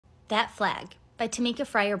That Flag by Tamika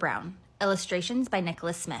Fryer Brown. Illustrations by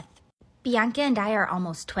Nicholas Smith. Bianca and I are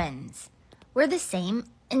almost twins. We're the same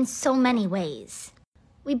in so many ways.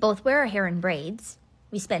 We both wear our hair in braids.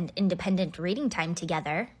 We spend independent reading time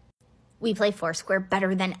together. We play Foursquare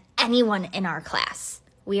better than anyone in our class.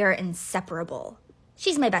 We are inseparable.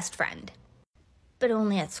 She's my best friend. But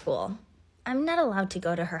only at school. I'm not allowed to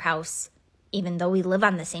go to her house, even though we live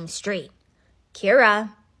on the same street.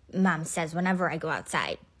 Kira, Mom says whenever I go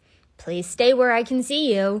outside, please stay where I can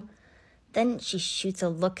see you. Then she shoots a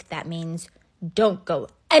look that means, don't go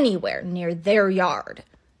anywhere near their yard.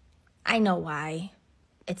 I know why.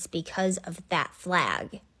 It's because of that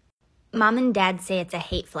flag. Mom and Dad say it's a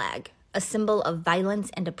hate flag, a symbol of violence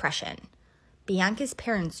and oppression. Bianca's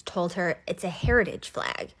parents told her it's a heritage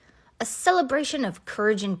flag, a celebration of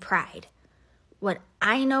courage and pride. What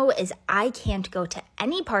I know is I can't go to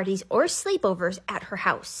any parties or sleepovers at her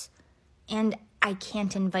house, and I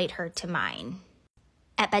can't invite her to mine.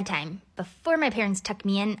 At bedtime, before my parents tuck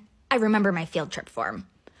me in, I remember my field trip form.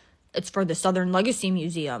 It's for the Southern Legacy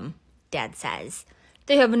Museum, Dad says.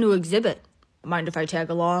 They have a new exhibit. Mind if I tag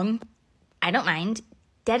along? I don't mind.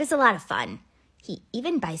 Dad is a lot of fun. He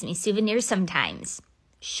even buys me souvenirs sometimes.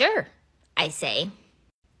 Sure, I say.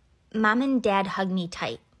 Mom and Dad hug me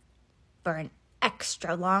tight for an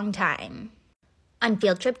extra long time. On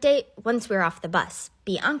field trip day, once we're off the bus,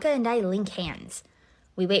 Bianca and I link hands.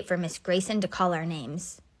 We wait for Miss Grayson to call our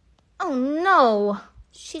names. Oh no,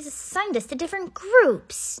 she's assigned us to different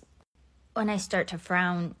groups. When I start to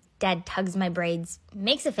frown, Dad tugs my braids,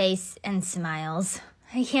 makes a face, and smiles.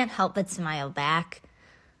 I can't help but smile back.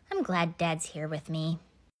 I'm glad Dad's here with me.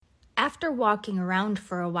 After walking around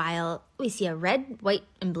for a while, we see a red, white,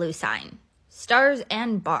 and blue sign. Stars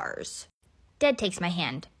and bars. Dad takes my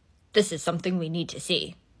hand. This is something we need to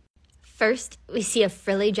see. First, we see a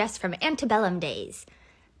frilly dress from antebellum days.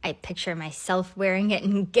 I picture myself wearing it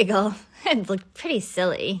and giggle. It looked pretty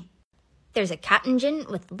silly. There's a cotton gin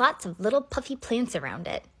with lots of little puffy plants around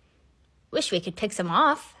it. Wish we could pick some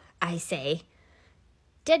off, I say.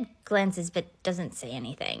 Dad glances but doesn't say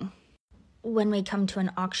anything. When we come to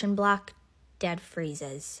an auction block, Dad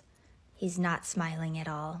freezes. He's not smiling at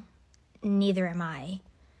all. Neither am I.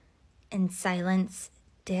 In silence,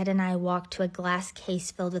 Dad and I walk to a glass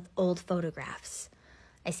case filled with old photographs.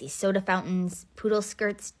 I see soda fountains, poodle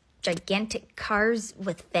skirts, gigantic cars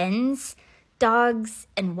with fins, dogs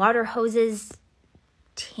and water hoses,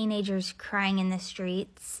 teenagers crying in the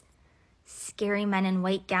streets, scary men in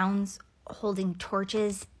white gowns holding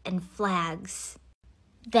torches and flags.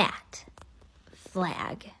 That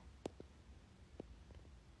flag.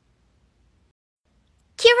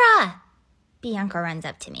 Kira! Bianca runs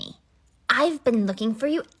up to me. I've been looking for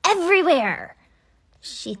you everywhere.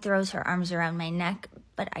 She throws her arms around my neck,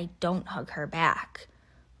 but I don't hug her back.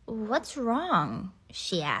 What's wrong?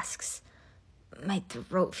 She asks. My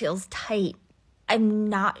throat feels tight. I'm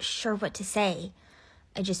not sure what to say.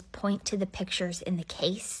 I just point to the pictures in the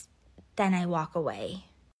case, then I walk away.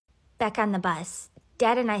 Back on the bus,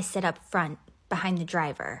 Dad and I sit up front, behind the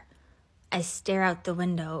driver. I stare out the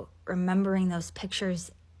window, remembering those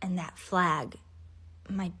pictures and that flag.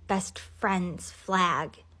 My best friend's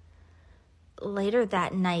flag. Later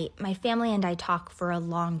that night, my family and I talk for a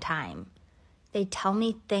long time. They tell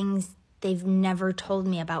me things they've never told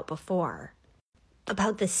me about before.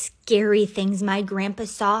 About the scary things my grandpa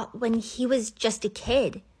saw when he was just a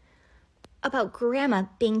kid. About Grandma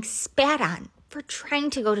being spat on for trying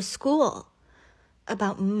to go to school.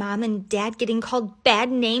 About Mom and Dad getting called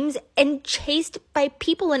bad names and chased by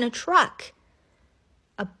people in a truck.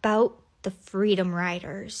 About the Freedom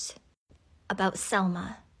Riders. About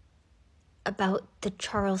Selma. About the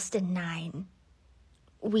Charleston 9.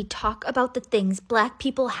 We talk about the things Black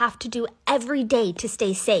people have to do every day to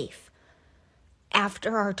stay safe.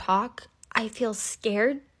 After our talk, I feel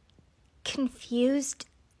scared, confused,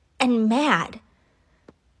 and mad.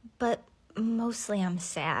 But mostly I'm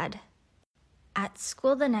sad. At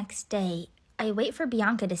school the next day, I wait for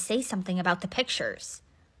Bianca to say something about the pictures.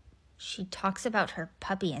 She talks about her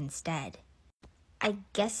puppy instead. I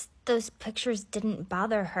guess those pictures didn't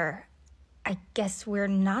bother her. I guess we're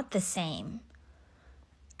not the same.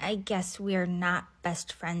 I guess we're not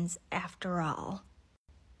best friends after all.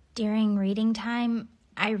 During reading time,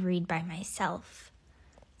 I read by myself.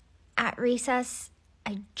 At recess,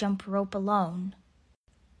 I jump rope alone.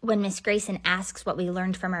 When Miss Grayson asks what we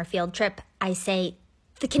learned from our field trip, I say,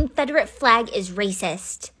 the Confederate flag is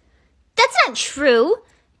racist. That's not true,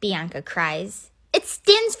 Bianca cries. It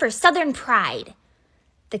stands for Southern pride.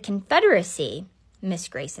 The Confederacy, Miss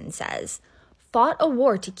Grayson says, fought a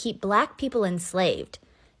war to keep Black people enslaved.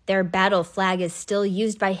 Their battle flag is still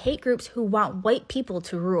used by hate groups who want white people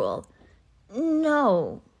to rule.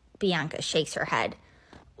 No, Bianca shakes her head.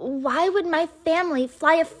 Why would my family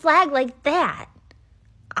fly a flag like that?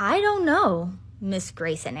 I don't know, Miss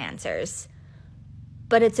Grayson answers.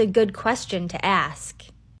 But it's a good question to ask.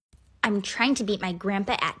 I'm trying to beat my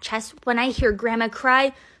grandpa at chess when I hear Grandma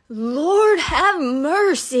cry, Lord have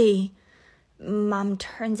mercy. Mom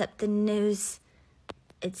turns up the news.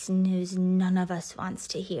 It's news none of us wants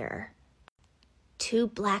to hear. 2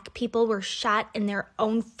 black people were shot in their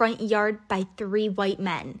own front yard by 3 white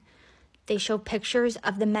men. They show pictures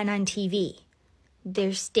of the men on TV.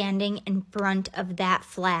 They're standing in front of that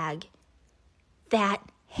flag. That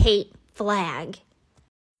hate flag.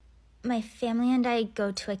 My family and I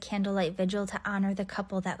go to a candlelight vigil to honor the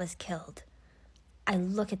couple that was killed. I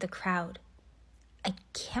look at the crowd. I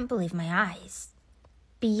can't believe my eyes.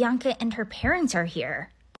 Bianca and her parents are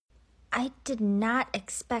here. I did not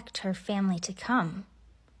expect her family to come.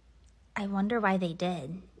 I wonder why they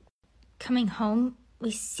did. Coming home,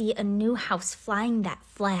 we see a new house flying that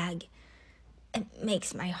flag. It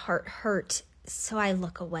makes my heart hurt, so I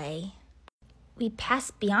look away. We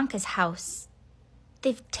pass Bianca's house.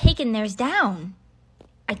 They've taken theirs down.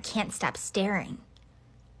 I can't stop staring.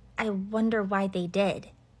 I wonder why they did.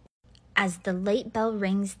 As the late bell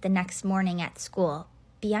rings the next morning at school,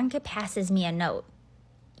 Bianca passes me a note.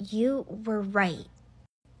 You were right.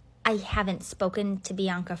 I haven't spoken to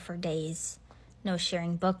Bianca for days. No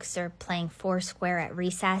sharing books or playing Foursquare at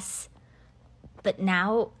recess. But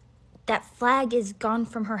now, that flag is gone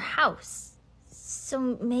from her house.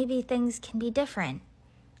 So maybe things can be different.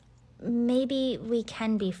 Maybe we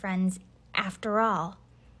can be friends after all.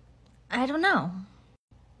 I don't know.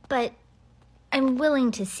 But I'm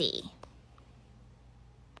willing to see.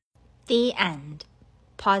 The end.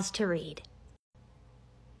 Pause to read.